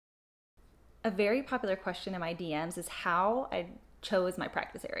A very popular question in my DMs is how I chose my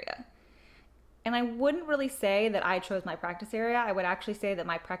practice area. And I wouldn't really say that I chose my practice area. I would actually say that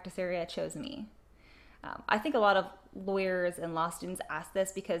my practice area chose me. I think a lot of lawyers and law students ask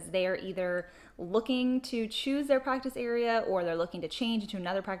this because they are either looking to choose their practice area or they're looking to change into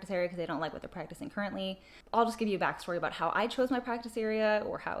another practice area because they don't like what they're practicing currently. I'll just give you a backstory about how I chose my practice area,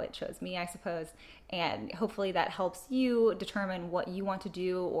 or how it chose me, I suppose, and hopefully that helps you determine what you want to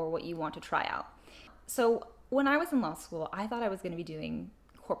do or what you want to try out. So when I was in law school, I thought I was going to be doing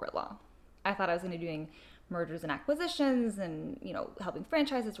corporate law. I thought I was going to be doing mergers and acquisitions and, helping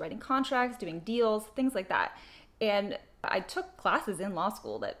franchises, writing contracts, doing deals, things like that. And I took classes in law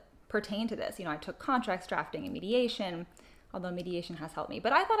school that pertain to this. I took contracts drafting and mediation, although mediation has helped me.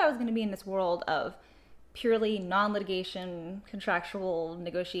 But I thought I was going to be in this world of purely non-litigation, contractual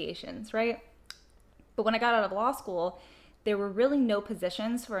negotiations, right? But when I got out of law school, there were really no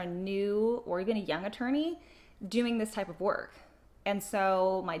positions for a new or even a young attorney doing this type of work. And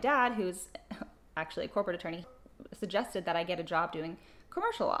so my dad, who's actually a corporate attorney, suggested that I get a job doing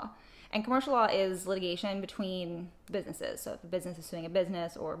commercial law. And commercial law is litigation between businesses. So if a business is suing a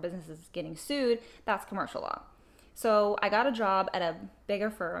business or a business is getting sued, that's commercial law. So I got a job at a bigger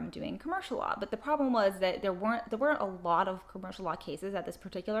firm doing commercial law. But the problem was that there weren't a lot of commercial law cases at this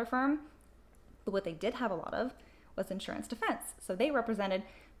particular firm. But what they did have a lot of was insurance defense. So they represented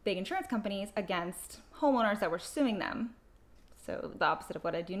big insurance companies against homeowners that were suing them. So the opposite of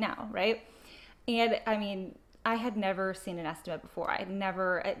what I do now, right? And I had never seen an estimate before. I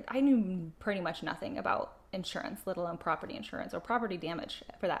knew pretty much nothing about insurance, let alone property insurance or property damage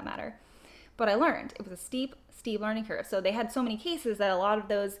for that matter. But I learned. It was a steep learning curve. So they had so many cases that a lot of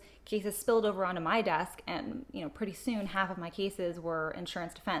those cases spilled over onto my desk, and pretty soon half of my cases were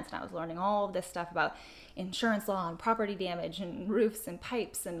insurance defense, and I was learning all of this stuff about insurance law and property damage and roofs and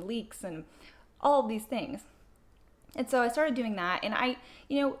pipes and leaks and all of these things. And so I started doing that, and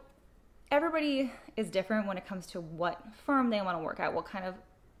everybody is different when it comes to what firm they want to work at, what kind of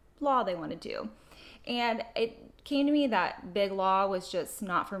law they want to do. And it came to me that big law was just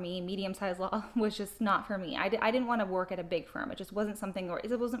not for me. Medium-sized law was just not for me. I didn't want to work at a big firm. It just wasn't something, or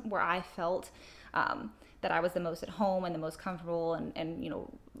it wasn't where I felt that I was the most at home and the most comfortable and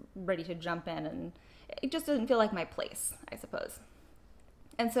ready to jump in. And it just didn't feel like my place, I suppose.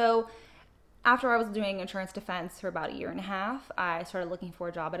 And so after I was doing insurance defense for about a year and a half, I started looking for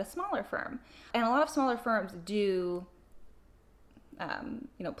a job at a smaller firm. And a lot of smaller firms do,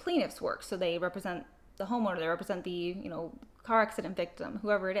 plaintiffs work. So they represent the homeowner, they represent the, car accident victim,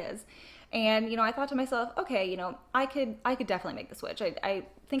 whoever it is. And, I thought to myself, okay, I could definitely make the switch. I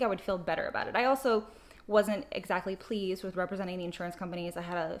think I would feel better about it. I also wasn't exactly pleased with representing the insurance companies. I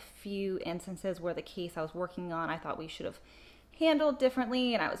had a few instances where the case I was working on, I thought we should have handled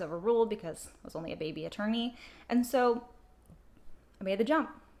differently, and I was overruled because I was only a baby attorney. And so I made the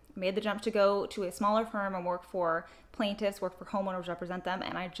jump. To go to a smaller firm and work for plaintiffs, work for homeowners, represent them,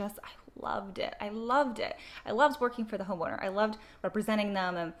 and I loved it. I loved it. I loved working for the homeowner. I loved representing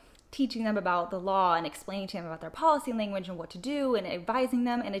them and teaching them about the law and explaining to them about their policy language and what to do and advising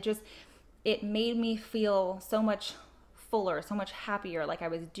them, and it made me feel so much fuller, so much happier, like I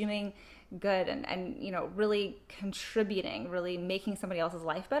was doing good and really contributing, really making somebody else's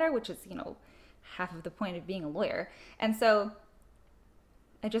life better, which is, half of the point of being a lawyer. And so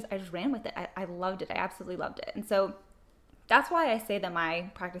I just ran with it. I loved it. I absolutely loved it. And so that's why I say that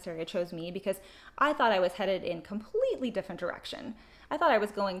my practice area chose me, because I thought I was headed in completely different direction. I thought I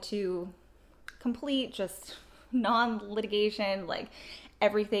was going to complete just non-litigation, like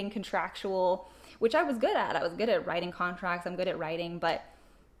everything contractual, which I was good at. I was good at writing contracts. I'm good at writing, but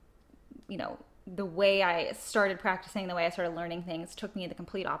the way I started practicing, the way I started learning things took me in the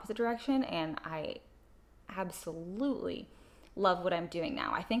complete opposite direction, and I absolutely love what I'm doing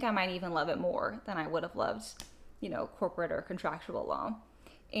now. I think I might even love it more than I would have loved, corporate or contractual law.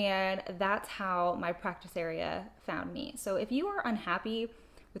 And that's how my practice area found me. So if you are unhappy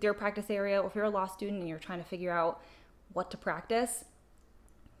with your practice area, or if you're a law student and you're trying to figure out what to practice,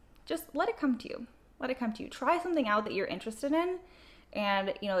 just let it come to you. Let it come to you. Try something out that you're interested in.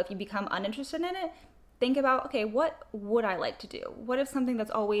 And, if you become uninterested in it, think about, okay, what would I like to do? What is something that's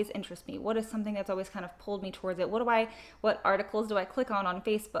always interested me? What is something that's always kind of pulled me towards it? What articles do I click on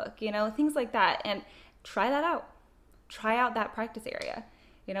Facebook? Things like that. And try that out. Try out that practice area.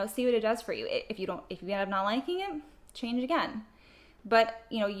 See what it does for you. If you end up not liking it, change again. But,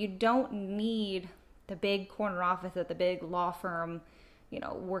 you don't need the big corner office at the big law firm,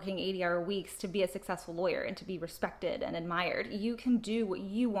 working 80-hour weeks to be a successful lawyer and to be respected and admired. You can do what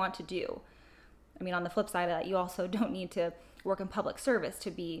you want to do. I mean, on the flip side of that, you also don't need to work in public service to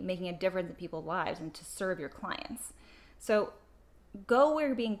be making a difference in people's lives and to serve your clients. So go where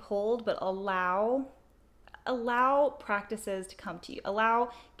you're being pulled, but allow practices to come to you. Allow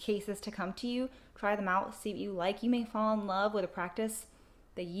cases to come to you. Try them out, see what you like. You may fall in love with a practice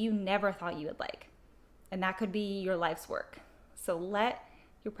that you never thought you would like. And that could be your life's work. So let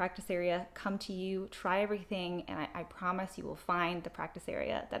your practice area come to you. Try everything, and I promise you will find the practice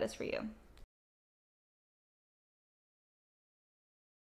area that is for you.